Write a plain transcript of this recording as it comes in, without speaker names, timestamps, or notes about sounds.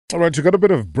All right, you've got a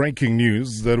bit of breaking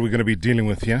news that we're going to be dealing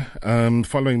with here.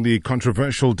 Following the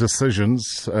controversial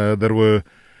decisions that were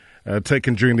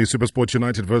taken during the SuperSport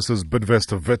United versus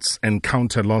Bidvest Wits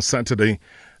encounter last Saturday,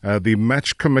 the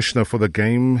match commissioner for the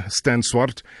game, Stan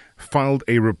Swart, filed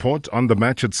a report on the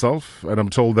match itself, and I'm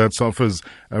told that SAFA's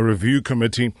review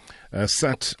committee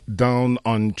sat down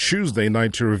on Tuesday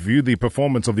night to review the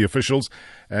performance of the officials,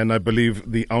 and I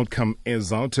believe the outcome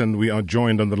is out, and we are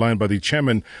joined on the line by the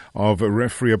chairman of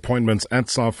referee appointments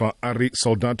at SAFA, Ari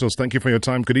Soldatos. Thank you for your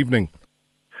time. Good evening.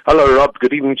 Hello, Rob.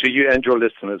 Good evening to you and your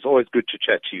listeners. Always good to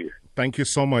chat to you. Thank you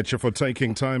so much for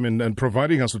taking time and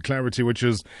providing us with clarity, which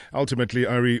is ultimately,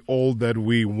 Ari, all that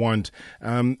we want.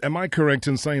 Am I correct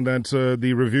in saying that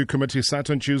the review committee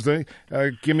sat on Tuesday?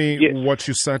 Give me what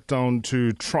you sat down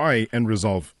to try and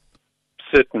resolve.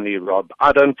 Certainly, Rob.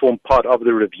 I don't form part of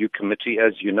the review committee.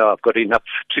 As you know, I've got enough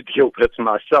to deal with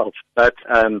myself. But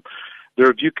the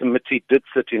review committee did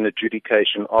sit in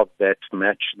adjudication of that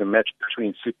match, the match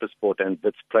between SuperSport and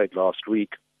Wits played last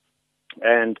week.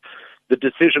 And the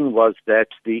decision was that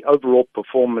the overall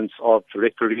performance of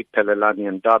referee Pelelani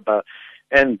Ndaba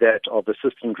and that of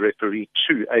assistant referee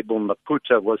 2, Abel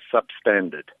Maputa, was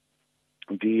substandard.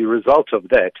 The result of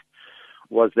that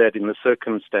was that in the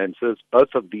circumstances,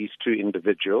 both of these two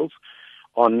individuals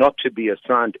are not to be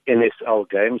assigned NSL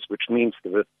games, which means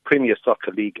the Premier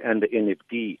Soccer League and the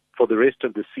NFD, for the rest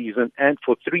of the season and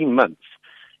for 3 months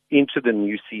into the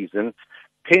new season,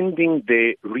 pending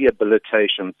their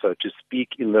rehabilitation, so to speak,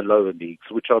 in the lower leagues,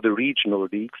 which are the regional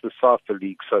leagues, the SAFA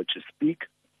League, so to speak.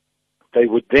 They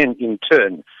would then, in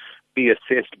turn, be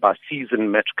assessed by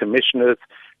seasoned match commissioners,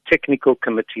 technical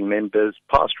committee members,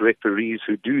 past referees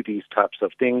who do these types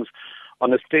of things,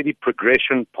 on a steady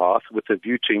progression path with a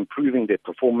view to improving their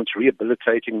performance,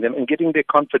 rehabilitating them, and getting their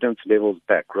confidence levels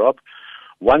back, Rob.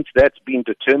 Once that's been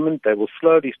determined, they will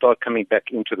slowly start coming back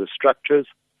into the structures.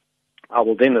 I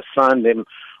will then assign them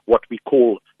what we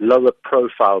call lower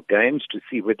profile games to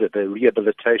see whether the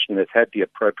rehabilitation has had the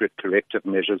appropriate corrective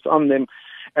measures on them,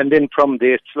 and then from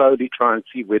there slowly try and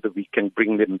see whether we can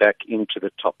bring them back into the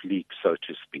top league, so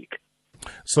to speak.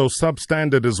 So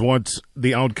substandard is what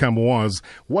the outcome was.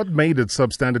 What made it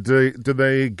substandard? Did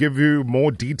they give you more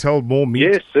detail, more meat?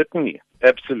 Yes, certainly.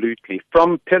 Absolutely.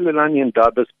 From Pelelani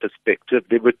Ndaba's perspective,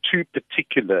 there were two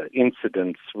particular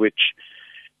incidents which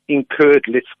incurred,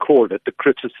 let's call it, the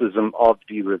criticism of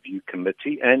the review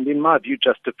committee, and in my view,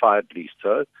 justifiably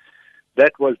so.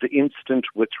 That was the incident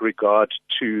with regard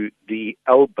to the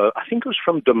elbow. I think it was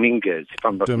from Dominguez, if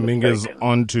I'm not mistaken.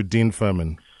 On to Dean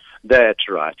Furman. That's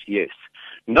right, yes.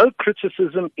 No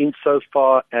criticism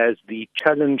insofar as the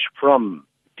challenge from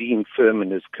Dean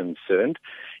Furman is concerned.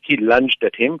 He lunged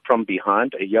at him from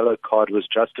behind. A yellow card was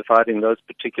justified in those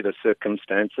particular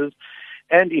circumstances.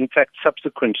 And in fact,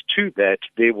 subsequent to that,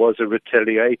 there was a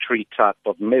retaliatory type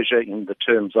of measure in the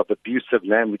terms of abusive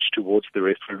language towards the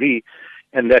referee,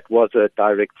 and that was a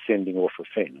direct sending off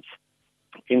offense.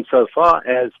 Insofar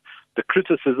as the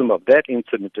criticism of that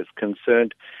incident is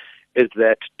concerned, is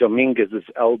that Dominguez's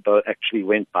elbow actually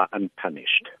went by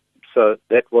unpunished. So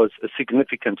that was a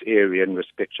significant area in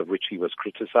respect of which he was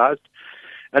criticized.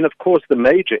 And of course, the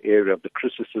major area of the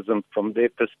criticism from their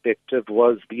perspective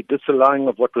was the disallowing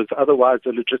of what was otherwise a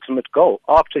legitimate goal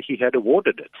after he had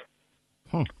awarded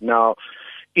it. Now,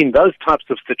 in those types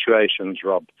of situations,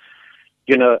 Rob,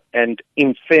 and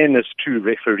in fairness to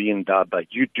referee Ndaba,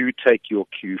 you do take your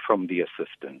cue from the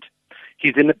assistant.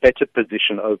 He's in a better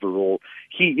position overall.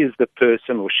 He is the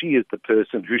person, or she is the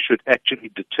person, who should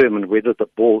actually determine whether the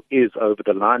ball is over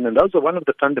the line. And those are one of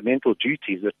the fundamental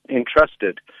duties that are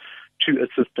entrusted to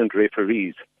assistant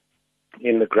referees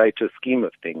in the greater scheme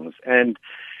of things. And,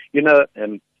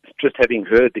 just having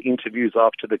heard the interviews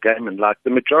after the game, and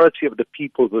the majority of the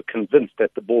people were convinced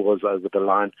that the ball was over the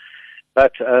line.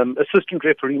 But assistant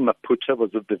referee Maputa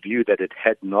was of the view that it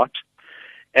had not,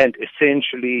 and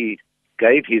essentially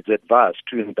gave his advice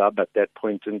to Ndaba at that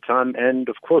point in time, and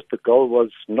of course the goal was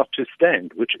not to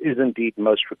stand, which is indeed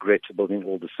most regrettable in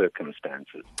all the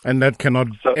circumstances. And that cannot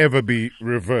ever be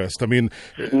reversed. I mean,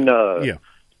 no. Yeah.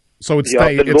 So it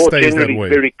the law stays that way.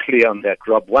 Is very clear on that,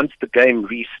 Rob. Once the game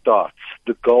restarts,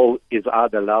 the goal is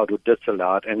either allowed or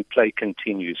disallowed, and play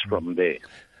continues from there.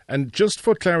 And just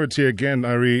for clarity again,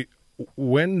 Ari,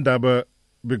 when Ndaba,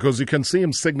 because you can see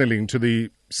him signaling to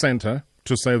the center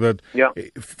to say that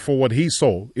for what he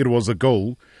saw, it was a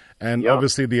goal. And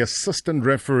obviously the assistant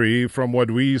referee, from what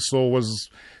we saw, was,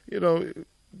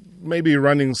 maybe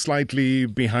running slightly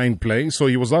behind play. So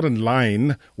he was not in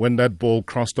line when that ball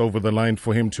crossed over the line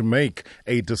for him to make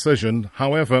a decision.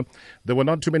 However, there were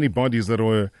not too many bodies that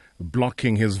were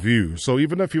blocking his view. So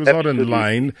even if he was out in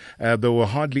line, there were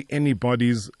hardly any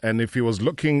bodies. And if he was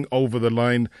looking over the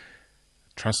line,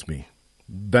 trust me,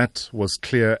 that was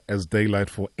clear as daylight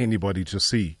for anybody to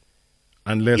see,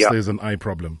 unless there's an eye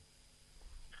problem.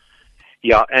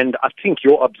 Yeah, and I think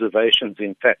your observations,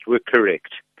 in fact, were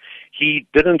correct. He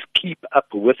didn't keep up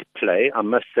with play, I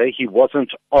must say. He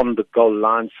wasn't on the goal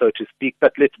line, so to speak.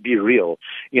 But let's be real.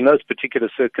 In those particular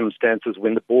circumstances,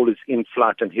 when the ball is in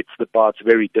flight and hits the bar, it's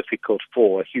very difficult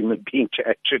for a human being to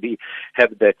actually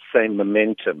have that same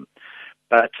momentum.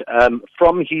 But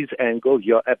from his angle,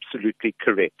 you're absolutely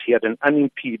correct. He had an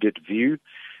unimpeded view.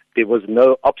 There was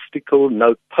no obstacle,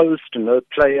 no post, no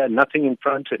player, nothing in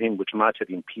front of him which might have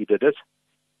impeded it.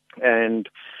 And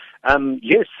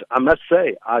yes, I must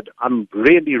say, I'm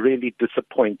really, really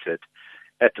disappointed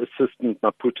at Assistant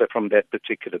Maputa from that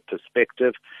particular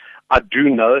perspective. I do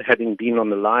know, having been on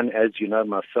the line, as you know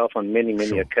myself, on many,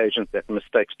 many occasions, that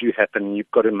mistakes do happen and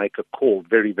you've got to make a call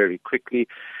very, very quickly.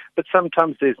 But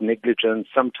sometimes there's negligence,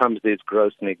 sometimes there's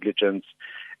gross negligence.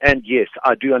 And yes,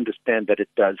 I do understand that it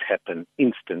does happen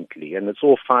instantly, and it's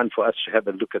all fine for us to have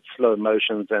a look at slow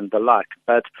motions and the like.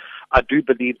 But I do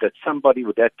believe that somebody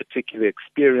with that particular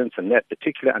experience and that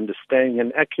particular understanding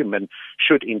and acumen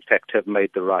should, in fact, have made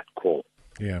the right call.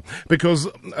 Yeah, because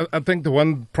I think the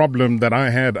one problem that I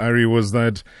had, Ari, was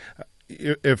that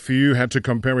if you had to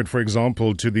compare it, for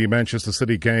example, to the Manchester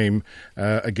City game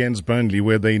against Burnley,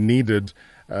 where they needed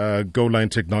goal line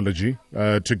technology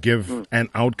to give an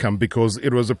outcome, because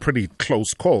it was a pretty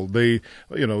close call. They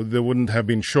wouldn't have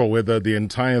been sure whether the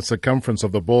entire circumference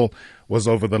of the ball was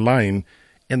over the line.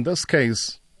 In this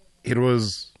case, it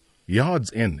was yards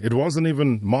in. It wasn't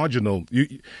even marginal.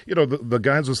 The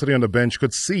guys who were sitting on the bench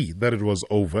could see that it was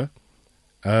over.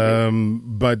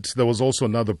 But there was also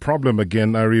another problem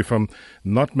again, Ari, if I'm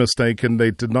not mistaken,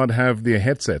 they did not have their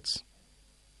headsets.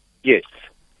 Yes.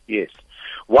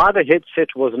 Why the headset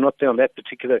was not there on that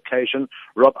particular occasion,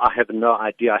 Rob, I have no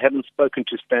idea. I haven't spoken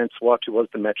to Stan Swart, who was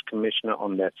the match commissioner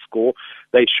on that score.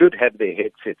 They should have their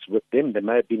headsets with them. There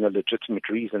may have been a legitimate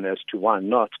reason as to why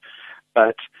not.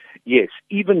 But yes,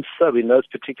 even so, in those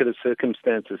particular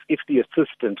circumstances, if the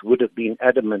assistant would have been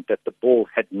adamant that the ball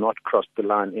had not crossed the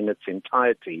line in its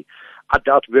entirety, I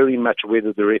doubt very much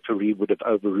whether the referee would have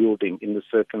overruled him in the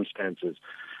circumstances.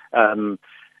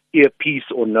 Earpiece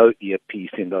or no earpiece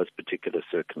in those particular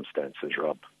circumstances,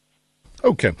 Rob.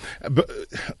 Okay,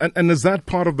 and is that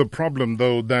part of the problem,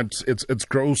 though, that it's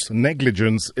gross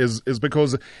negligence is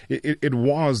because it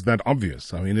was that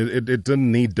obvious? I mean, it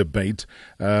didn't need debate.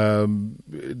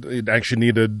 It actually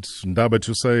needed Ndaba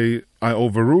to say, I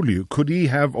overrule you. Could he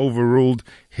have overruled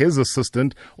his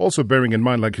assistant? Also bearing in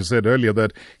mind, like you said earlier,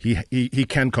 that he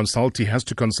can consult, he has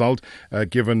to consult,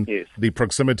 given the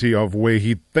proximity of where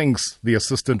he thinks the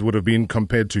assistant would have been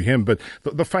compared to him. But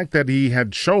the fact that he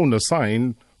had shown a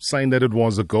sign saying that it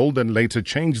was a goal, then later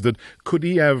changed it, could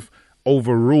he have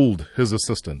overruled his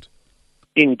assistant?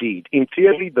 Indeed. In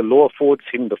theory, the law affords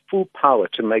him the full power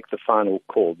to make the final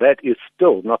call. That is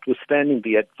still, notwithstanding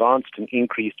the advanced and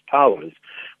increased powers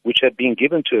which have been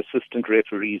given to assistant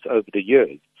referees over the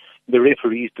years, the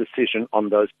referee's decision on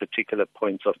those particular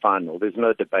points are final. There's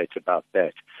no debate about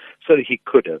that. So he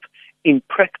could have. In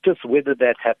practice, whether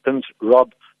that happens,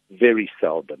 Rob, very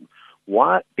seldom.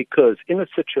 Why? Because in a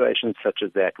situation such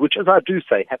as that, which, as I do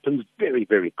say, happens very,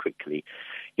 very quickly,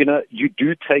 you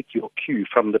do take your cue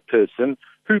from the person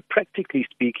who, practically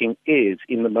speaking, is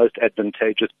in the most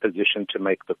advantageous position to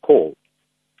make the call.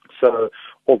 So,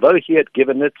 although he had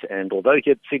given it and although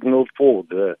he had signaled for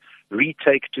the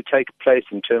retake to take place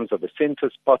in terms of a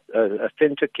center spot, a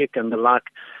center kick and the like,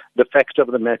 the fact of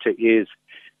the matter is,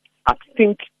 I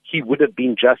think he would have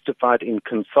been justified in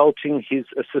consulting his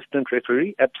assistant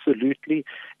referee, absolutely.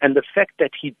 And the fact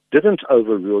that he didn't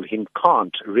overrule him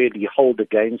can't really hold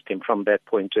against him from that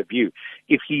point of view,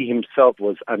 if he himself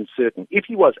was uncertain. If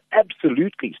he was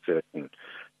absolutely certain,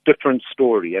 different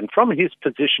story. And from his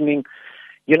positioning,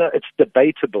 it's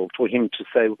debatable for him to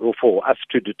say, or for us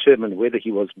to determine whether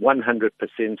he was 100%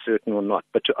 certain or not.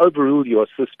 But to overrule your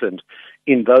assistant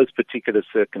in those particular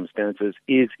circumstances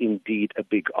is indeed a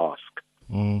big ask.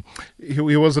 He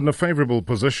was in a favorable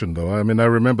position, though. I mean, I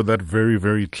remember that very,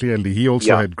 very clearly. He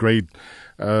also had great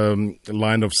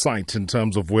line of sight in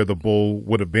terms of where the ball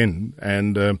would have been.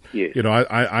 And,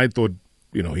 I thought,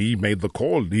 he made the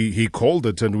call. He called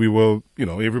it, and we were,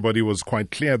 everybody was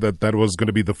quite clear that was going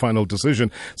to be the final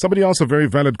decision. Somebody asked a very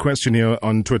valid question here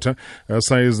on Twitter,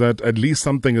 says that at least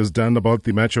something is done about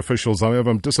the match officials. However,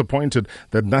 I'm disappointed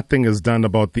that nothing is done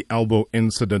about the elbow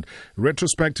incident.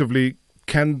 Retrospectively,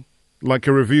 can, like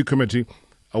a review committee,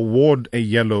 award a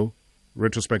yellow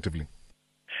retrospectively?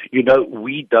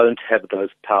 We don't have those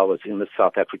powers in the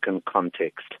South African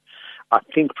context. I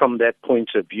think from that point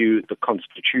of view, the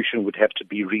Constitution would have to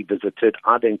be revisited,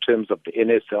 either in terms of the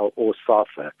NSL or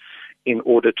SAFA, in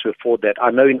order to afford that. I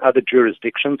know in other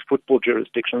jurisdictions, football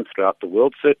jurisdictions throughout the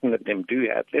world, certain of them do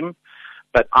have them,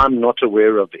 but I'm not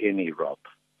aware of any, Rob.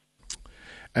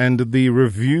 And the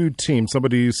review team,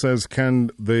 somebody says,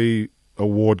 can they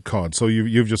award cards? So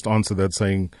you've just answered that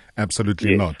saying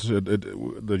absolutely not.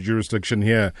 The jurisdiction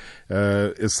here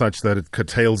is such that it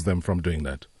curtails them from doing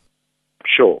that.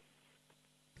 Sure.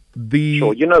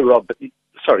 Sure. Rob,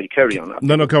 sorry, carry on.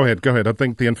 No, go ahead. I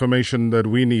think the information that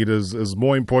we need is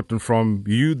more important from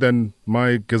you than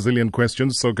my gazillion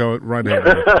questions, so go right ahead.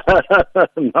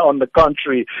 No, on the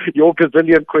contrary, your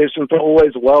gazillion questions are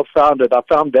always well-founded. I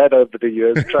found that over the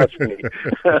years, trust me.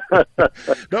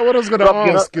 Now, what I was going to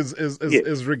ask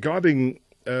is regarding,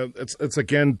 it's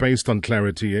again based on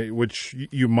clarity, which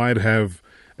you might have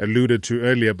alluded to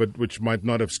earlier, but which might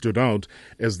not have stood out,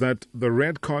 is that the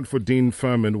red card for Dean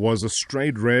Furman was a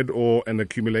straight red or an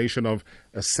accumulation of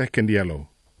a second yellow?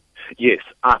 Yes,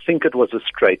 I think it was a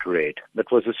straight red. It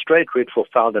was a straight red for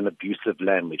foul and abusive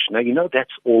language. Now,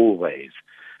 that's always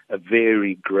a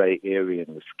very grey area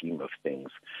in the scheme of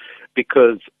things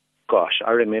because, gosh,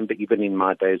 I remember even in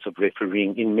my days of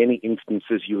refereeing, in many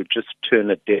instances you would just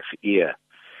turn a deaf ear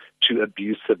to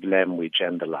abusive language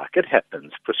and the like. It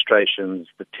happens. Frustrations,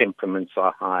 the temperaments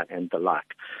are high and the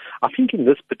like. I think in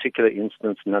this particular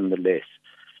instance, nonetheless,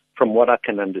 from what I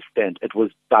can understand, it was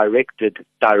directed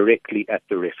directly at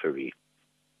the referee.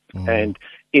 And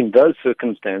in those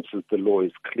circumstances, the law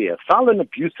is clear. Foul and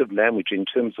abusive language in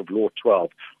terms of Law 12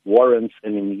 warrants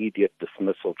an immediate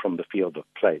dismissal from the field of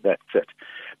play. That's it.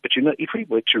 But, if we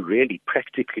were to really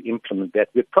practically implement that,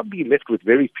 we're probably left with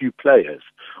very few players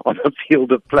on the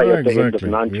field of play at the end of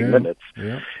 90 minutes.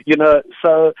 Yeah.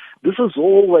 So this is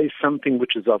always something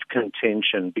which is of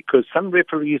contention because some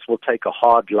referees will take a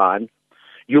hard line.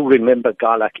 You'll remember a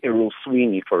guy like Errol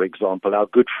Sweeney, for example, our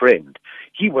good friend.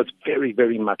 He was very,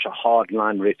 very much a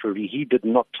hardline referee. He did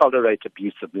not tolerate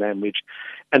abusive language,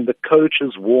 and the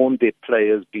coaches warned their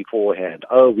players beforehand,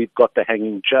 we've got the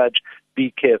hanging judge,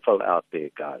 be careful out there,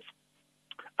 guys.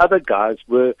 Other guys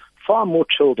were far more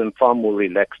chilled and far more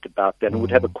relaxed about that and would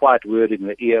have a quiet word in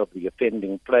the ear of the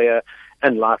offending player,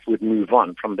 and life would move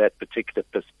on from that particular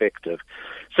perspective.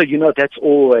 So, that's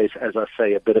always, as I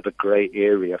say, a bit of a grey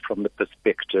area from the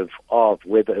perspective of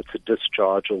whether it's a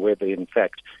discharge or whether, in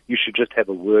fact, you should just have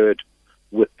a word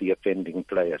with the offending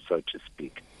player, so to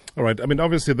speak. All right. I mean,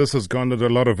 obviously, this has garnered a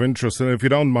lot of interest. And if you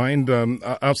don't mind,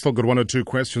 I've still got one or two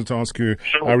questions to ask you,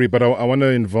 Sure. Ari, but I want to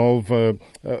involve a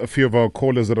few of our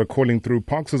callers that are calling through.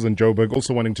 Parks is in Joburg,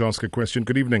 also wanting to ask a question.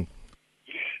 Good evening.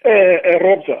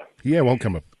 Rob, sir. Yeah,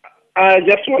 welcome up. I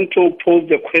just want to pose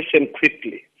the question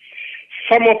quickly.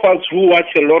 Some of us who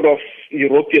watch a lot of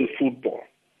European football,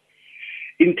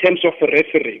 in terms of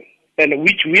refereeing, and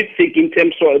which we think in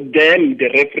terms of them, the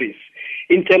referees,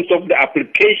 in terms of the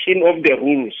application of the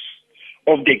rules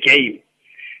of the game,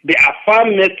 they are far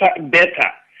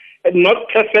better, not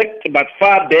perfect, but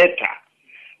far better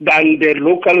than the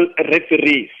local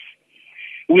referees.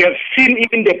 We have seen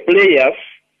even the players,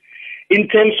 in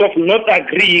terms of not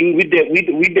agreeing with the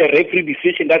referee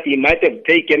decision that he might have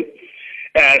taken,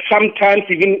 sometimes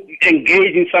even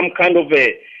engage in some kind of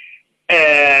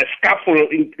a scuffle,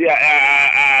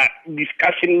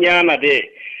 discussion there.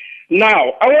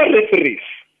 Now, our referees,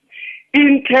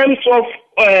 in terms of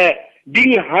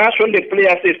being harsh on the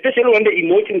players, especially when the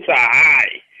emotions are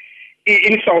high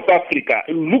in South Africa,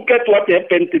 look at what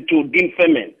happened to Dean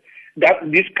Furman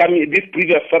this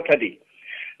previous Saturday.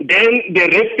 Then the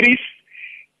referees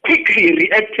quickly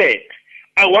reacted.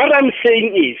 What I'm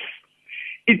saying is,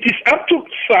 it is up to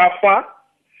SAFA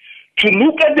to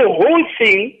look at the whole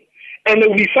thing, and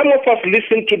some of us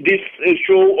listen to this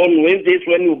show on Wednesdays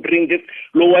when you bring this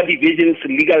lower divisions,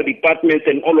 legal departments,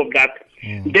 and all of that.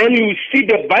 Then you see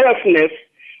the biasness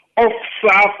of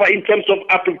SAFA in terms of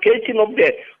application of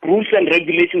the rules and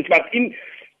regulations, but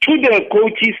to the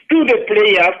coaches, to the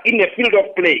players in the field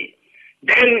of play.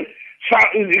 Then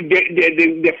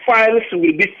the files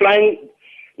will be flying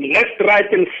left,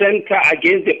 right, and center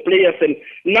against the players. And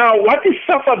now, what is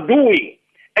SAFA doing?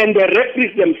 And the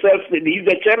referees themselves, he's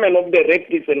the chairman of the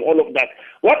referees and all of that.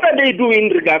 What are they doing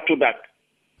in regard to that?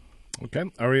 Okay,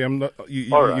 Ari, you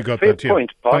got Fair that here.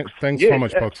 Point, Parks. Thanks yes, so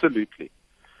much, Parks. Absolutely.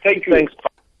 Thank you. Thanks,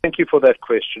 Parks. Thank you for that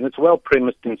question. It's well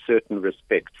premised in certain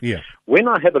respects. Yeah. When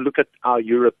I have a look at our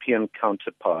European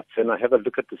counterparts and I have a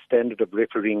look at the standard of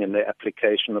refereeing and the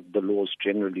application of the laws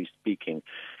generally speaking,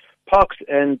 Parks,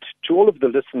 and to all of the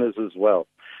listeners as well,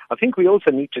 I think we also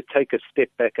need to take a step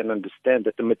back and understand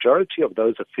that the majority of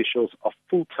those officials are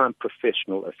full-time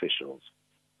professional officials.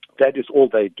 That is all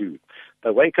they do.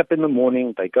 They wake up in the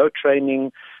morning, they go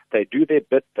training, they do their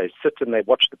bit, they sit and they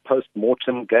watch the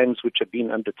post-mortem games which have been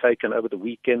undertaken over the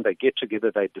weekend. They get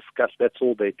together, they discuss. That's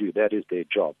all they do. That is their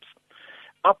jobs.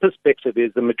 Our perspective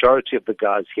is the majority of the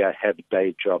guys here have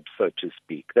day jobs, so to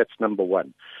speak. That's number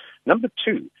one. Number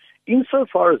two,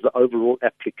 insofar as the overall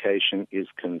application is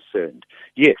concerned,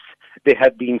 yes, there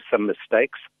have been some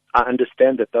mistakes. I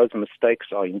understand that those mistakes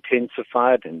are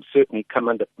intensified and certainly come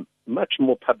under much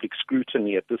more public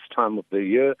scrutiny at this time of the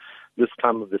year, this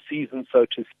time of the season, so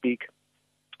to speak,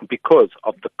 because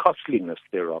of the costliness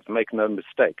thereof. Make no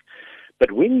mistake.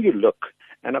 But when you look,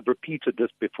 and I've repeated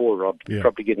this before, Rob, you're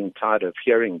probably getting tired of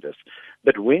hearing this,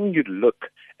 but when you look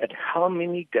at how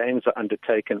many games are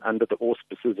undertaken under the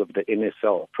auspices of the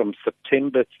NSL from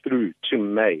September through to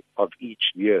May of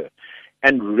each year,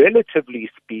 and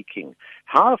relatively speaking,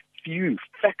 how few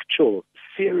factual,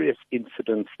 serious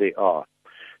incidents there are,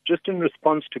 just in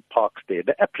response to Parks there,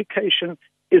 the application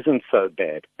isn't so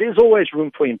bad. There's always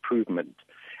room for improvement.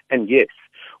 And yes,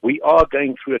 we are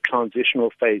going through a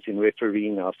transitional phase in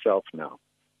refereeing ourselves now.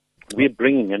 We're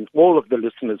bringing, and all of the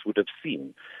listeners would have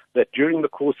seen, that during the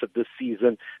course of this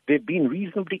season, there have been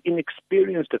reasonably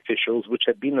inexperienced officials which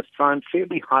have been assigned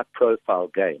fairly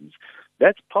high-profile games.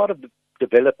 That's part of the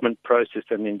development process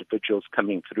and individuals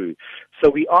coming through. So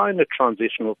we are in a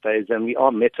transitional phase, and we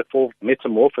are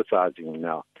metamorphosizing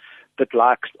now. The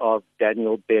likes of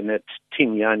Daniel Bennett,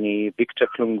 Tinyani, Victor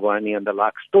Klungwani, and the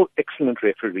like, still excellent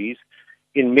referees.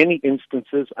 In many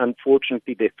instances,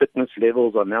 unfortunately, their fitness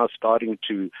levels are now starting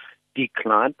to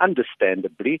decline,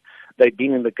 understandably. They've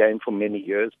been in the game for many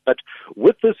years. But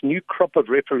with this new crop of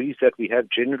referees that we have,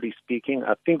 generally speaking,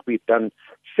 I think we've done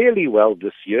fairly well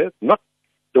this year. Not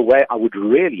the way I would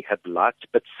really have liked,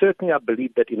 but certainly I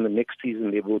believe that in the next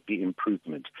season there will be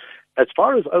improvement. As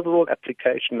far as overall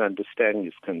application and understanding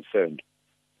is concerned,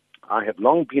 I have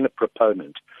long been a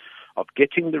proponent of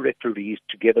getting the referees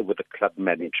together with the club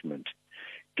management,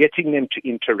 getting them to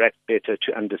interact better,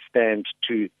 to understand,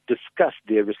 to discuss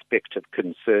their respective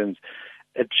concerns,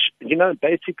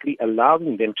 basically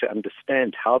allowing them to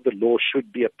understand how the law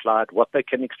should be applied, what they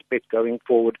can expect going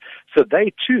forward, so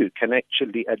they too can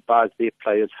actually advise their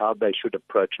players how they should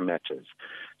approach matters.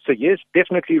 So yes,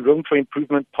 definitely room for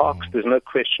improvement, Parks, there's no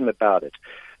question about it.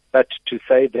 But to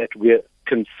say that we're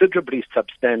considerably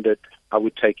substandard, I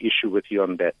would take issue with you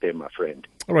on that there, my friend.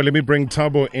 All right, let me bring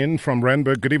Thabo in from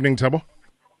Randburg. Good evening, Thabo.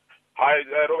 Hi,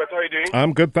 Robert, how are you doing?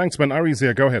 I'm good, thanks, man. Ari's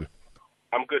here, go ahead.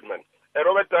 I'm good, man.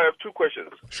 Robert, I have two questions.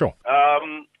 Sure.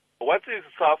 What is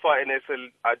SAFA and SL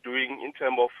are doing in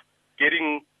terms of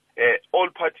getting all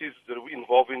parties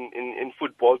involved in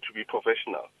football to be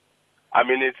professional? I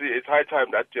mean, it's high time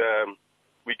that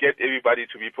we get everybody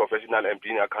to be professional and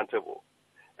being accountable.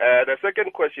 The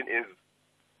second question is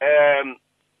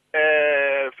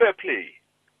fair play.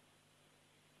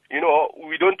 You know,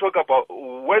 we don't talk about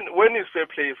when is fair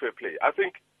play fair play. I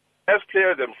think as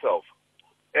players themselves,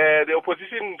 the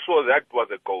opposition saw that was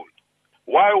a goal.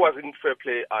 Why wasn't fair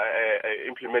play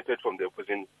implemented from the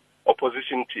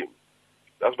opposition team?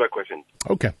 That's my question.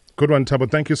 Okay, good one, Thabo.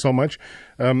 Thank you so much.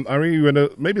 Ari, you want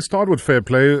to maybe start with fair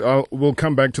play? We'll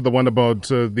come back to the one about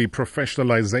the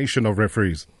professionalization of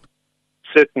referees.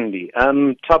 Certainly.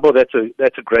 Thabo,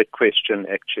 that's a great question,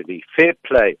 actually. Fair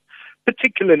play,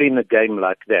 particularly in a game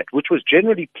like that, which was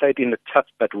generally played in a tough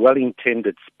but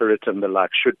well-intended spirit and the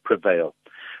like, should prevail.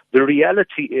 The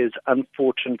reality is,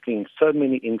 unfortunately, in so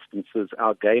many instances,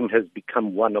 our game has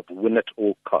become one of win at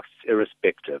all costs,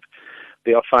 irrespective.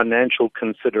 There are financial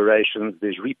considerations,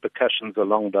 there's repercussions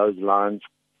along those lines,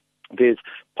 there's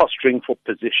posturing for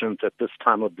positions at this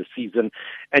time of the season,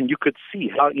 and you could see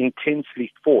how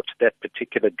intensely fought that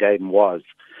particular game was.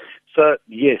 So,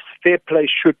 yes, fair play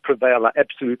should prevail. I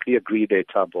absolutely agree there,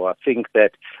 Thabo. I think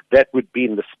that would be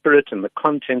in the spirit and the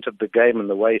content of the game and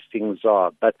the way things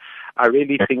are. But I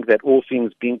really think that all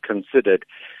things being considered,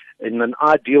 in an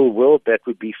ideal world, that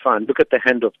would be fine. Look at the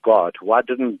hand of God. Why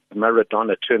didn't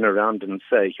Maradona turn around and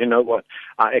say, you know what,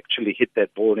 I actually hit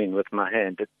that ball in with my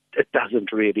hand? It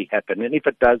doesn't really happen. And if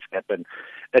it does happen,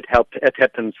 it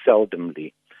happens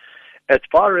seldomly. As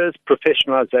far as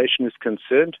professionalization is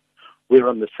concerned, we're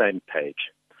on the same page.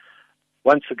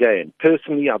 Once again,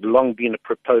 personally, I've long been a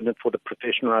proponent for the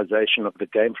professionalization of the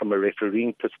game from a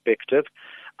refereeing perspective.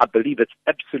 I believe it's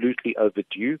absolutely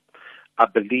overdue. I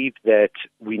believe that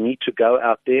we need to go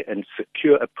out there and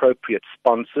secure appropriate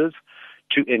sponsors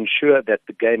to ensure that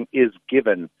the game is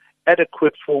given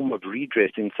adequate form of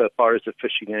redress insofar as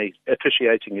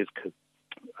officiating is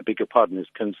I beg your pardon, is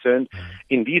concerned.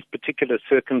 In these particular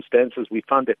circumstances, we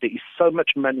find that there is so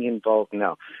much money involved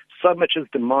now. So much is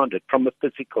demanded from a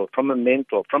physical, from a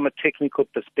mental, from a technical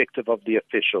perspective of the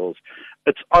officials.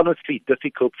 It's honestly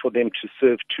difficult for them to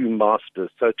serve two masters,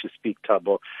 so to speak,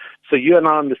 Thabo. So you and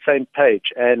I are on the same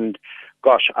page, and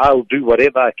gosh, I'll do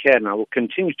whatever I can. I will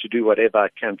continue to do whatever I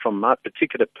can from my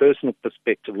particular personal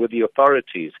perspective with the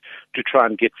authorities to try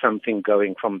and get something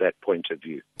going from that point of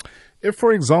view. If,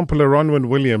 for example, Ronwen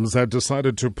Williams had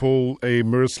decided to pull a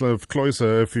Miroslav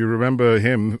Klose, if you remember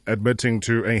him admitting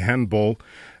to a handball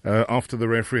after the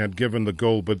referee had given the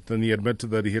goal, but then he admitted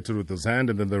that he hit it with his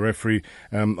hand, and then the referee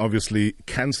obviously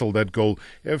cancelled that goal.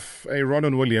 If a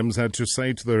Ronwen Williams had to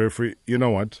say to the referee, you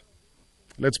know what,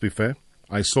 let's be fair,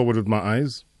 I saw it with my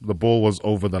eyes, the ball was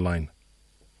over the line.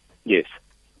 Yes.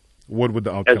 What would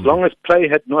the outcome be? As long as play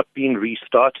had not been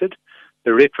restarted,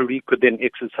 the referee could then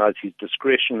exercise his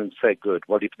discretion and say, good.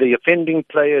 Well, if the offending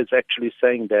player is actually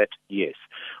saying that, yes.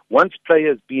 Once play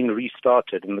has been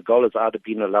restarted and the goal has either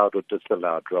been allowed or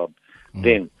disallowed, Rob,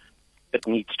 then it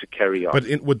needs to carry on. But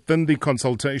within the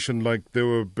consultation, like they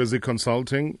were busy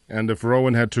consulting, and if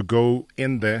Rowan had to go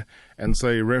in there and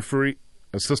say, referee,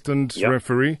 assistant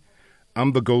referee,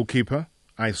 I'm the goalkeeper.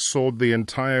 I saw the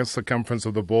entire circumference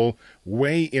of the ball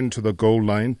way into the goal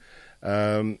line,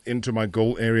 into my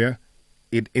goal area.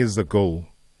 It is a goal.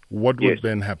 What would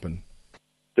then happen?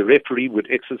 The referee would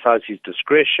exercise his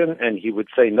discretion and he would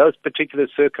say, in those particular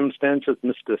circumstances,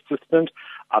 Mr. Assistant,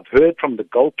 I've heard from the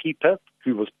goalkeeper,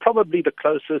 who was probably the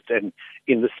closest, and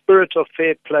in the spirit of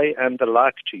fair play and the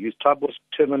like, to use Tabo's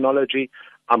terminology,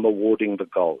 I'm awarding the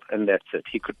goal, and that's it.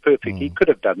 He could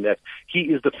have done that. He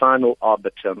is the final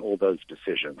arbiter on all those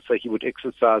decisions, so he would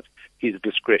exercise his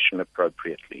discretion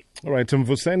appropriately. All right,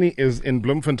 Vuseni is in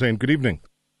Bloemfontein. Good evening.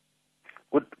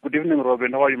 Good evening,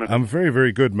 Robin. How are you, man? I'm very,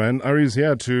 very good, man. Ari's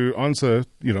here to answer,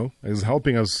 is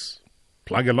helping us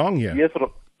plug along here. Yes,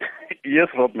 yes,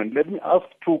 Robin. Let me ask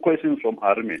two questions from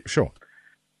Ari. Sure.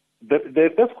 The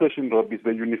first question, Rob, is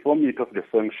the uniformity of the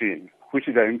sanction, which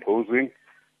they are imposing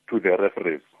to the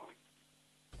referees.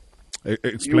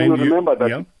 Explain. You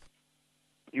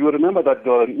will remember that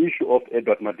there was an issue of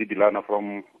Edward Madidilana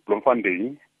from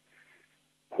Bloemfontein,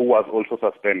 who was also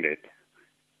suspended.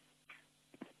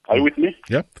 Are you with me?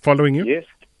 Yeah, following you. Yes.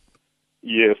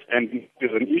 Yes, and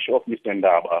there's an issue of Mr.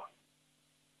 Ndaba.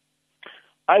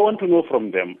 I want to know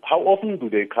from them, how often do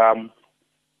they come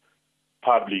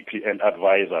publicly and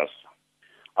advise us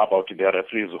about the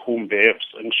referees whom they have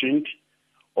sanctioned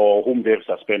or whom they have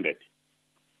suspended?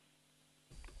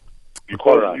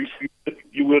 Because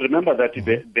you will remember that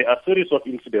there are a series of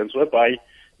incidents whereby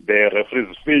the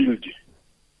referees failed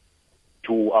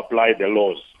to apply the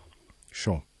laws.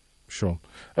 Sure.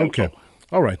 Okay.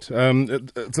 All right.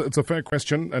 It's a fair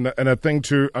question, and I think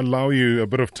to allow you a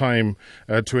bit of time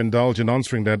to indulge in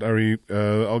answering that, Ari,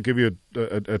 I'll give you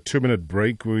a 2-minute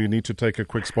break. We need to take a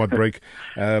quick spot break.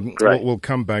 We'll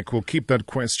come back. We'll keep that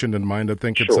question in mind. I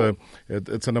think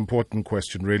it's an important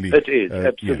question, really. It is,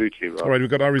 absolutely right. All right, we've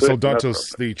got Ari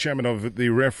Soldatos, the chairman of the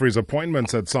referees'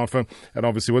 appointments at SAFA, and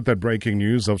obviously with that breaking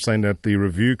news of saying that the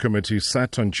review committee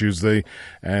sat on Tuesday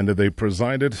and they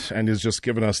presided, and has just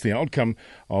given us the outcome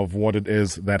of what it is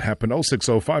that happened.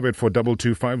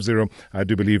 060584250. I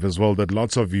do believe as well that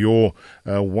lots of your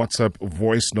WhatsApp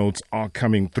voice notes are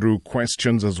coming through.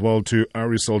 Questions as well to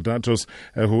Ari Soldatos,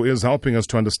 who is helping us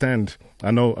to understand. I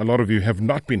know a lot of you have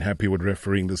not been happy with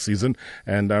refereeing this season,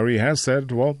 and Ari has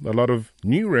said, well, a lot of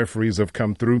new referees have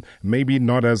come through, maybe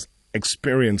not as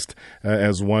experienced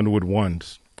as one would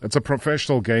want. It's a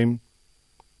professional game.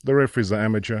 The referees are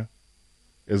amateur,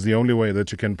 is the only way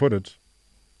that you can put it.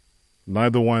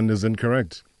 Neither one is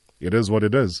incorrect. It is what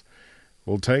it is.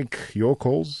 We'll take your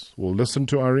calls. We'll listen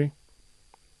to Ari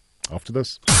after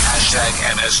this.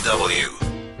 #MSW.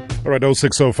 All right,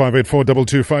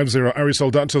 060584250. Ari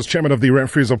Soldatos, chairman of the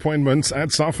referees' appointments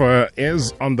at SAFA,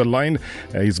 is on the line.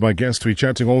 He's my guest. We're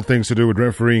chatting all things to do with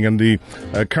refereeing and the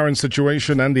current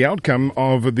situation and the outcome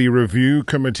of the review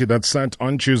committee that sat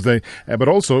on Tuesday. But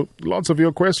also, lots of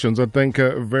your questions. I think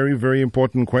very, very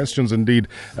important questions indeed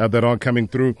that are coming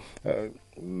through.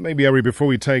 Maybe, Ari, before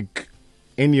we take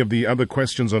any of the other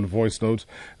questions on voice notes,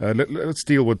 let's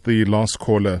deal with the last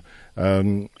caller,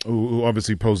 who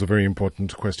obviously posed a very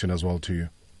important question as well to you.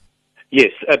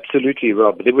 Yes, absolutely,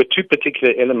 Rob. There were two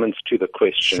particular elements to the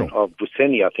question of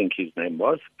Buseni, I think his name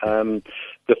was.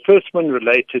 The first one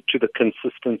related to the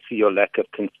consistency or lack of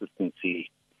consistency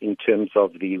in terms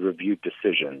of the review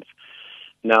decisions.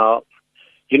 Now,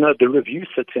 the review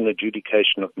sits in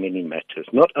adjudication of many matters,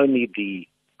 not only the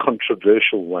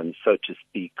controversial ones, so to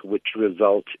speak, which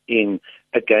result in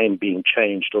a game being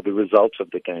changed or the results of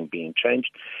the game being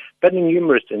changed. But in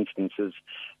numerous instances,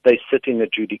 they sit in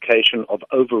adjudication of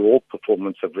overall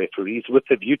performance of referees with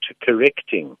a view to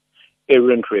correcting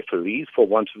errant referees, for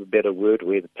want of a better word,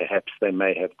 where perhaps they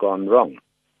may have gone wrong.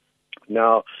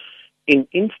 Now, in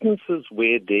instances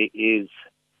where there is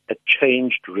a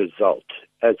changed result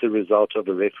as a result of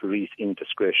a referee's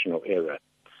indiscretion or error,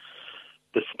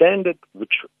 the standard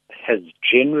which has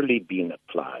generally been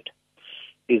applied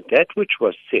is that which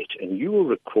was set, and you will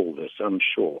recall this, I'm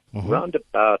sure, around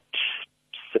about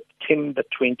September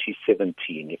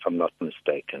 2017, if I'm not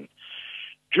mistaken.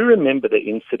 Do you remember the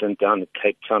incident down at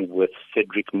Cape Town with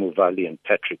Cedric Muvali and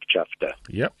Patrick Jafta?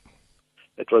 Yep.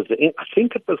 I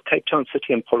think it was Cape Town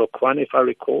City and Polokwane, if I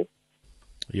recall.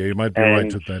 Yeah, you might be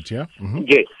right with that, yeah?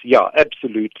 Yes, yeah,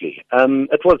 absolutely.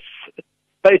 It was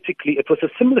a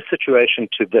similar situation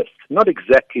to this. Not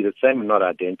exactly the same and not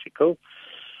identical,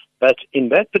 but in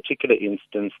that particular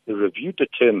instance, the review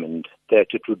determined that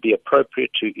it would be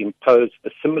appropriate to impose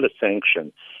a similar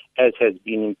sanction as has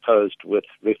been imposed with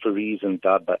referees in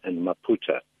Daba and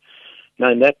Maputo.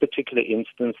 Now, in that particular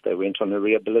instance, they went on a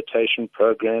rehabilitation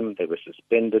program. They were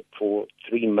suspended for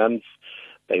 3 months.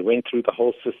 They went through the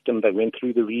whole system. They went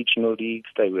through the regional leagues.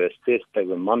 They were assessed. They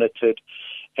were monitored.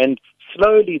 And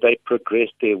slowly they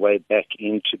progressed their way back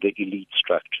into the elite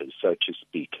structures, so to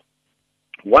speak.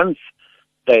 Once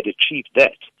they'd achieved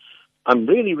that, I'm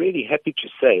really, really happy to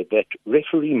say that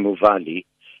referee Muvali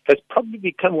has probably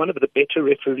become one of the better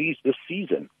referees this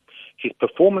season. His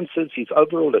performances, his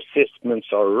overall assessments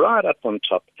are right up on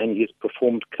top, and he has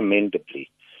performed commendably.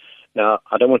 Now,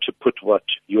 I don't want to put what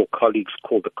your colleagues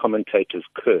call the commentator's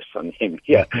curse on him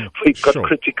here. We've got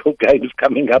critical games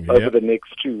coming up over the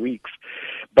next 2 weeks.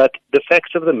 But the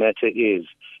fact of the matter is,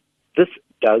 this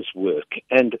does work,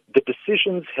 and the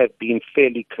decisions have been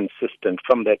fairly consistent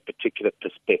from that particular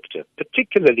perspective,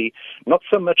 particularly not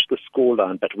so much the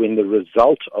scoreline, but when the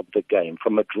result of the game,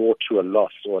 from a draw to a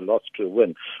loss or a loss to a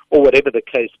win, or whatever the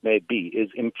case may be,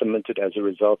 is implemented as a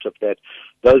result of that,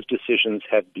 those decisions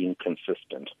have been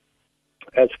consistent.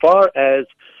 As far as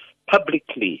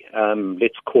publicly,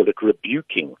 let's call it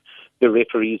rebuking the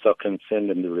referees are concerned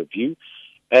in the review,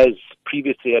 as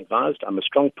previously advised, I'm a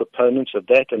strong proponent of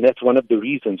that, and that's one of the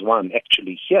reasons why I'm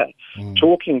actually here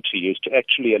talking to you, is to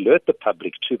actually alert the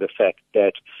public to the fact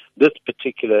that this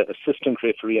particular assistant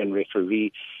referee and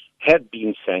referee have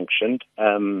been sanctioned.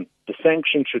 The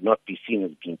sanction should not be seen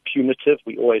as being punitive.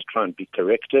 We always try and be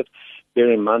corrective.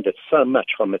 Bear in mind that so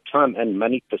much from a time and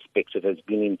money perspective has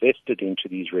been invested into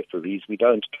these referees. We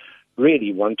don't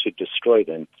really want to destroy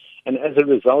them. And as a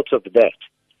result of that,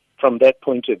 from that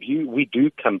point of view, we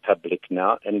do come public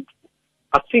now, and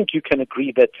I think you can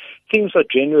agree that things are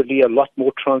generally a lot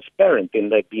more transparent than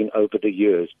they've been over the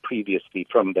years previously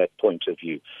from that point of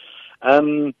view.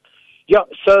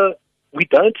 So we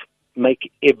don't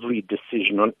make every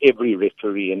decision on every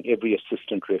referee and every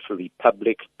assistant referee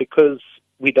public because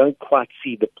we don't quite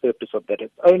see the purpose of that.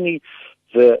 It's only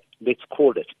the, let's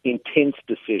call it, intense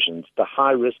decisions, the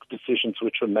high-risk decisions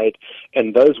which were made,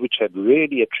 and those which have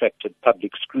really attracted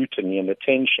public scrutiny and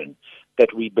attention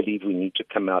that we believe we need to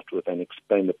come out with and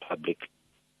explain to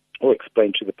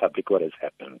the public what has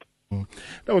happened.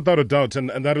 No, without a doubt, and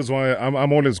that is why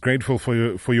I'm always grateful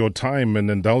for your time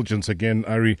and indulgence again,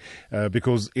 Ari,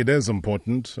 because it is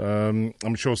important.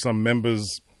 I'm sure some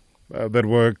members that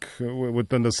work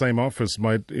within the same office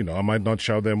might not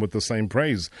shower them with the same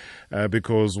praise,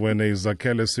 because when a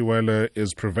Zakele Siwele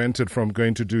is prevented from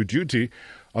going to do duty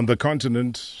on the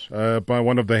continent by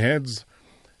one of the heads,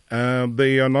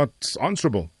 they are not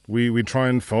answerable. We try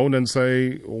and phone and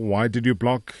say, why did you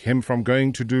block him from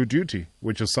going to do duty,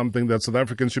 which is something that South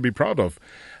Africans should be proud of,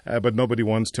 but nobody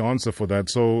wants to answer for that.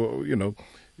 So,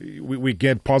 we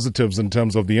get positives in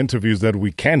terms of the interviews that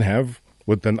we can have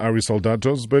with an Ari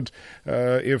Soldatos, but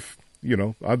if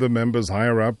other members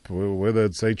higher up, whether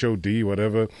it's HOD,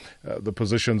 whatever the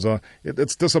positions are,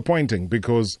 it's disappointing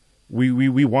because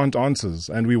we want answers,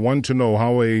 and we want to know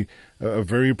how a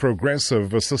very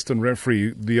progressive assistant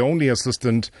referee, the only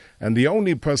assistant and the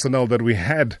only personnel that we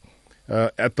had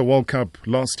at the World Cup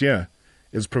last year,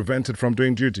 is prevented from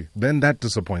doing duty. Then that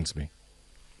disappoints me.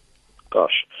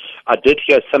 Gosh, I did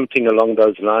hear something along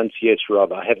those lines, yes,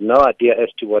 Rob. I have no idea as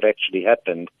to what actually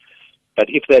happened. But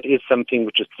if that is something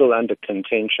which is still under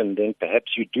contention, then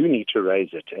perhaps you do need to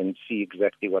raise it and see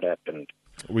exactly what happened.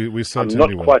 We certainly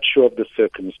I'm not quite sure of the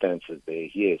circumstances there,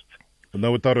 yes.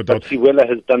 No, without a doubt. But Siwele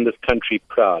has done this country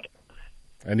proud.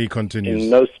 And he continues. In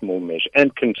no small measure.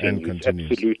 And continues.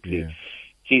 Absolutely. Yeah.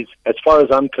 as far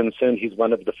as I'm concerned, he's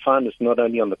one of the finest, not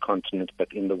only on the continent,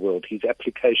 but in the world. His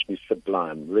application is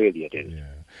sublime. Really, it is.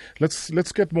 Yeah.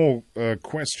 Let's get more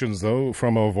questions, though,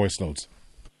 from our voice notes.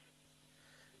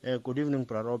 Good evening,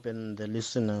 Prarop and the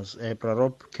listeners.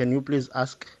 Prarop, can you please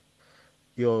ask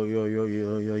your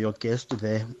guest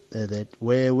there that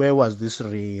where was this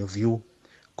review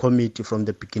committee from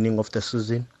the beginning of the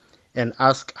season, and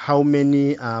ask how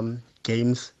many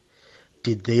games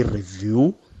did they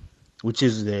review, which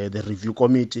is the review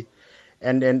committee,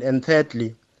 and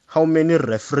thirdly, how many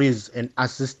referees and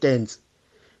assistants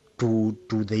do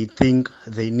they think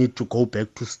they need to go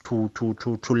back to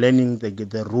learning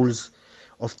the rules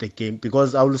of the game?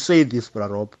 Because I will say this,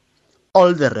 Prarop,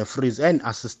 all the referees and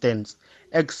assistants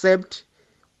except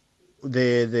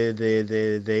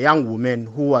the young woman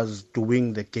who was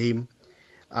doing the game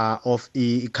of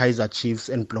Kaizer Chiefs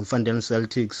and Bloemfontein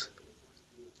Celtics,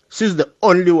 she's the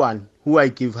only one who I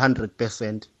give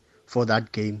 100% for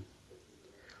that game.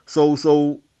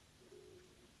 So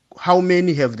how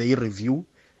many have they reviewed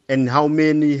and how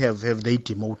many have they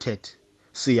demoted?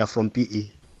 Sia from PE.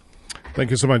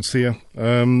 Thank you so much, Sia.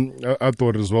 I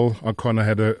thought as well, Akona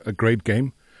had a great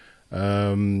game.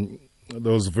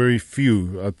 There was very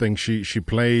few. I think she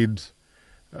played.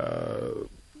 I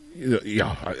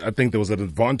think there was an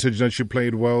advantage that she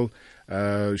played well.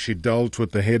 She dealt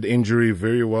with the head injury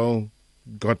very well.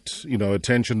 Got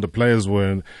attention. The players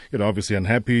were obviously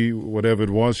unhappy, whatever it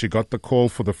was. She got the call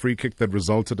for the free kick that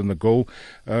resulted in the goal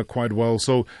quite well.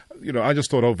 So I just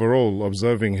thought overall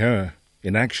observing her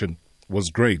in action was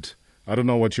great. I don't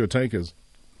know what your take is.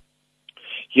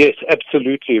 Yes,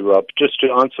 absolutely, Rob. Just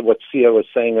to answer what Sia was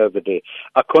saying over there,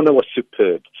 Akona was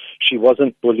superb. She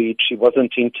wasn't bullied. She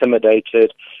wasn't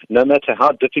intimidated. No matter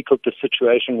how difficult the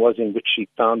situation was in which she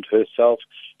found herself,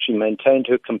 she maintained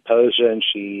her composure and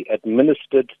she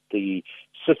administered the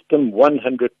system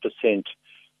 100%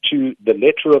 to the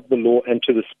letter of the law and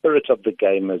to the spirit of the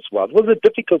game as well. It was a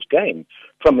difficult game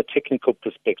from a technical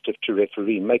perspective to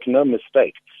referee, make no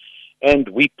mistake. And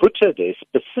we put her there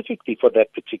specifically for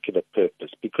that particular purpose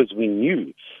because we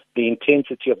knew the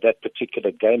intensity of that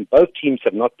particular game. Both teams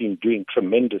have not been doing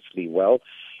tremendously well,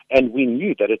 and we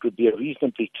knew that it would be a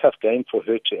reasonably tough game for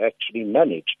her to actually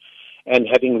manage. And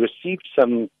having received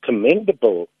some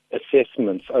commendable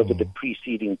assessments over the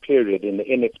preceding period in the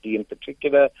NFD in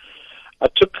particular, I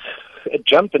took a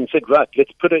jump and said, right,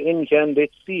 let's put her in here and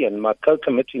let's see. And my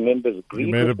co-committee members agreed.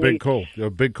 You made a big call. A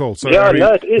big call. Sorry, yeah, Ari.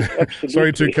 no, it is, absolutely.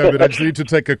 Sorry to come in. I just need to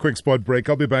take a quick spot break.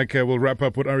 I'll be back here. We'll wrap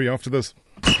up with Ari after this.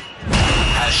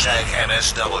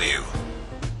 #MSW.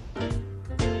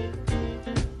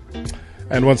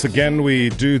 And once again, we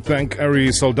do thank Ari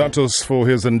Soldatos for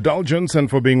his indulgence and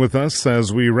for being with us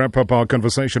as we wrap up our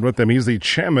conversation with him. He's the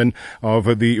chairman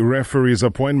of the referees'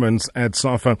 appointments at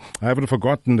SAFA. I haven't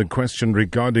forgotten the question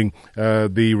regarding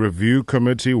the review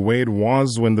committee, where it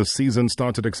was when the season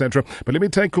started, etc. But let me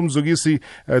take Umzugisi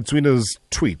Twina's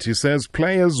tweet. He says,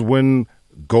 players win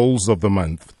goals of the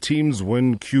month, teams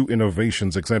win Q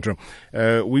innovations, etc.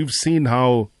 We've seen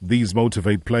how these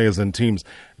motivate players and teams.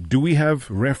 Do we have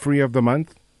referee of the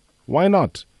month? Why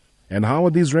not? And how are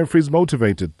these referees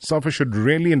motivated? SAFA should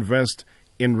really invest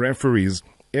in referees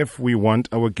if we want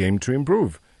our game to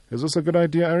improve. Is this a good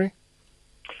idea, Ari?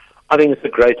 I think it's a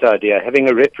great idea. Having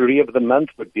a referee of the month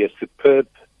would be a superb,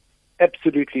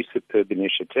 absolutely superb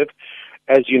initiative.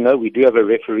 As you know, we do have a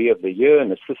referee of the year,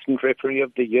 an assistant referee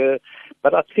of the year,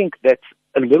 but I think that's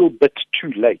a little bit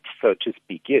too late, so to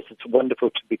speak. Yes, it's wonderful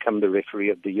to become the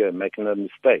referee of the year, make no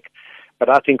mistake, but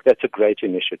I think that's a great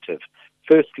initiative.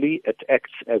 Firstly, it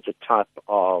acts as a type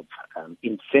of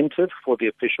incentive for the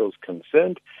officials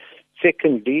concerned.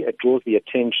 Secondly, it draws the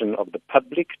attention of the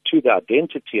public to the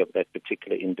identity of that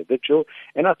particular individual,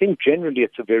 and I think generally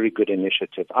it's a very good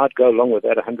initiative. I'd go along with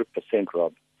that 100%,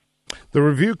 Rob. The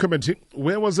review committee,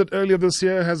 where was it earlier this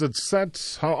year? Has it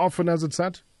sat? How often has it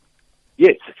sat?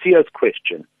 Yes, Sia's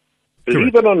question.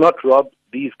 Believe it or not, Rob,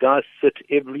 these guys sit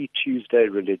every Tuesday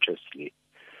religiously.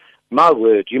 My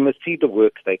word, you must see the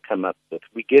work they come up with.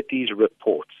 We get these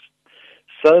reports.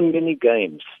 So many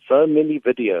games, so many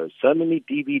videos, so many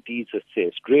DVDs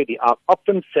assessed. Really, I've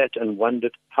often sat and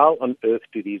wondered how on earth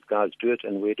do these guys do it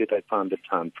and where do they find the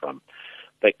time from?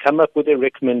 They come up with their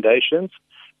recommendations.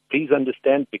 Please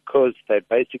understand, because they're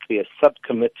basically a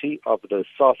subcommittee of the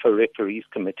SAFA Referees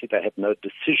Committee, they have no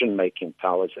decision-making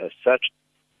powers as such.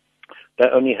 They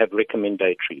only have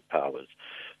recommendatory powers.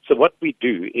 So what we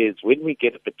do is when we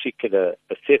get a particular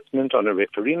assessment on a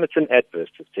referee, and it's an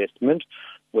adverse assessment,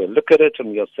 we'll look at it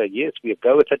and we'll say, yes, we'll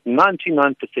go with it.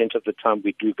 99% of the time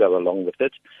we do go along with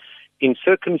it. In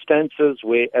circumstances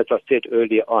where, as I said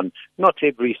earlier on, not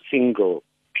every single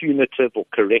punitive or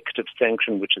corrective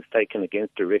sanction which is taken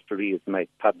against a referee is made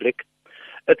public.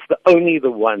 It's only the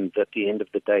ones at the end of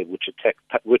the day which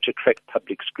attract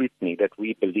public scrutiny that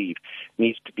we believe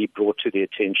needs to be brought to the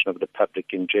attention of the public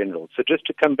in general. So just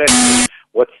to come back to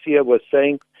what Sia was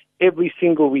saying, every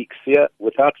single week, Sia,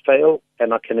 without fail,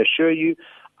 and I can assure you,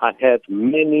 I have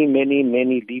many, many,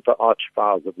 many lever arch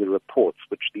files of the reports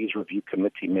which these review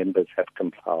committee members have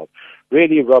compiled.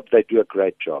 Really, Rob, they do a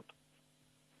great job.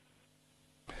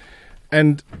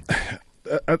 And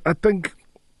I think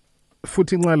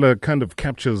Futingala kind of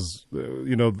captures,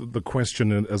 the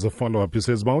question as a follow-up. He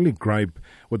says, my only gripe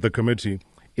with the committee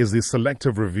is the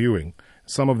selective reviewing.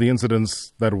 Some of the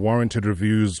incidents that warranted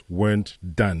reviews weren't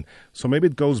done. So maybe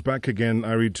it goes back again,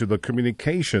 Ari, to the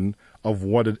communication of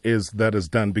what it is that is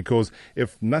done. Because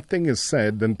if nothing is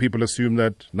said, then people assume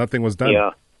that nothing was done.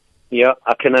 Yeah,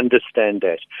 I can understand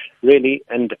that, really.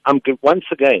 And once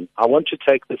again, I want to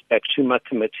take this back to my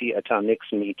committee at our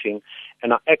next meeting,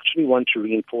 and I actually want to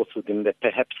reinforce with them that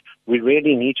perhaps we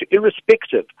really need to,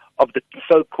 irrespective of the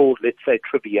so-called, let's say,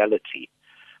 triviality,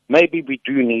 maybe we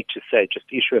do need to say, just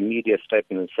issue a media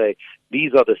statement and say,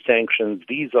 these are the sanctions,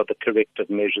 these are the corrective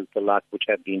measures, the like, which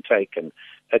have been taken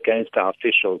against our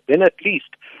officials. Then at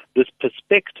least this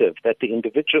perspective that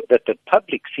the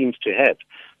public seems to have,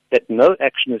 that no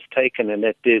action is taken and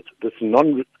that there's this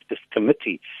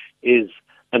committee is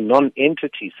a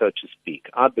non-entity, so to speak,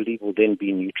 I believe will then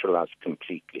be neutralized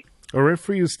completely. A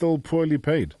referee is still poorly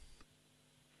paid.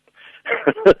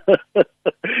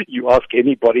 You ask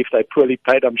anybody if they're poorly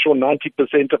paid, I'm sure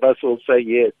 90% of us will say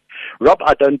yes. Rob,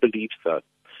 I don't believe so.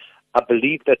 I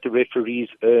believe that the referees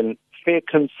earn fair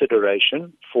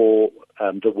consideration for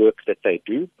the work that they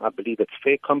do. I believe it's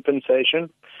fair compensation.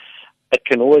 It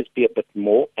can always be a bit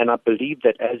more, and I believe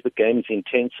that as the games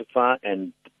intensify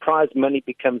and the prize money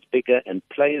becomes bigger and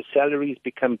players' salaries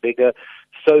become bigger,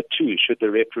 so too should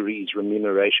the referees'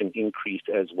 remuneration increase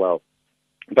as well.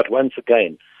 But once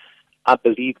again, I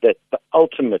believe that the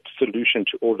ultimate solution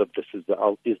to all of this is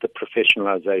the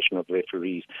professionalization of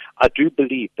referees. I do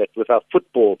believe that with our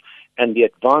football and the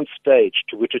advanced stage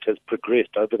to which it has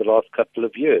progressed over the last couple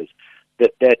of years,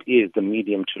 that is the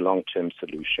medium to long-term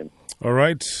solution. All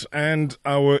right. And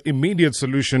our immediate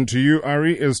solution to you,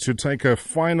 Ari, is to take a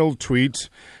final tweet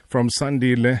from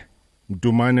Sandile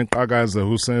Dumane Kagaza,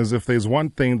 who says, if there's one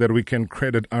thing that we can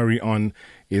credit Ari on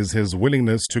is his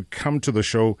willingness to come to the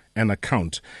show and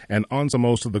account and answer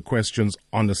most of the questions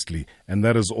honestly. And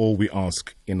that is all we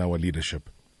ask in our leadership.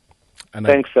 And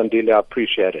thanks, Sandile. I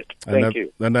appreciate it. Thank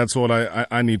you. And that's all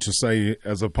I need to say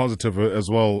as a positive as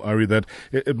well, Ari, that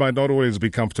it might not always be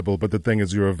comfortable, but the thing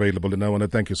is you're available. And I want to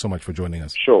thank you so much for joining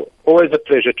us. Sure. Always a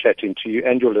pleasure chatting to you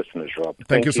and your listeners, Rob.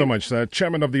 Thank you so much.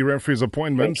 Chairman of the Referees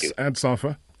Appointments at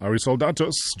SAFA, Ari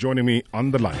Soldatos, joining me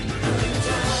on the line.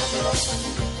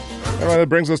 All right, that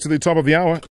brings us to the top of the hour.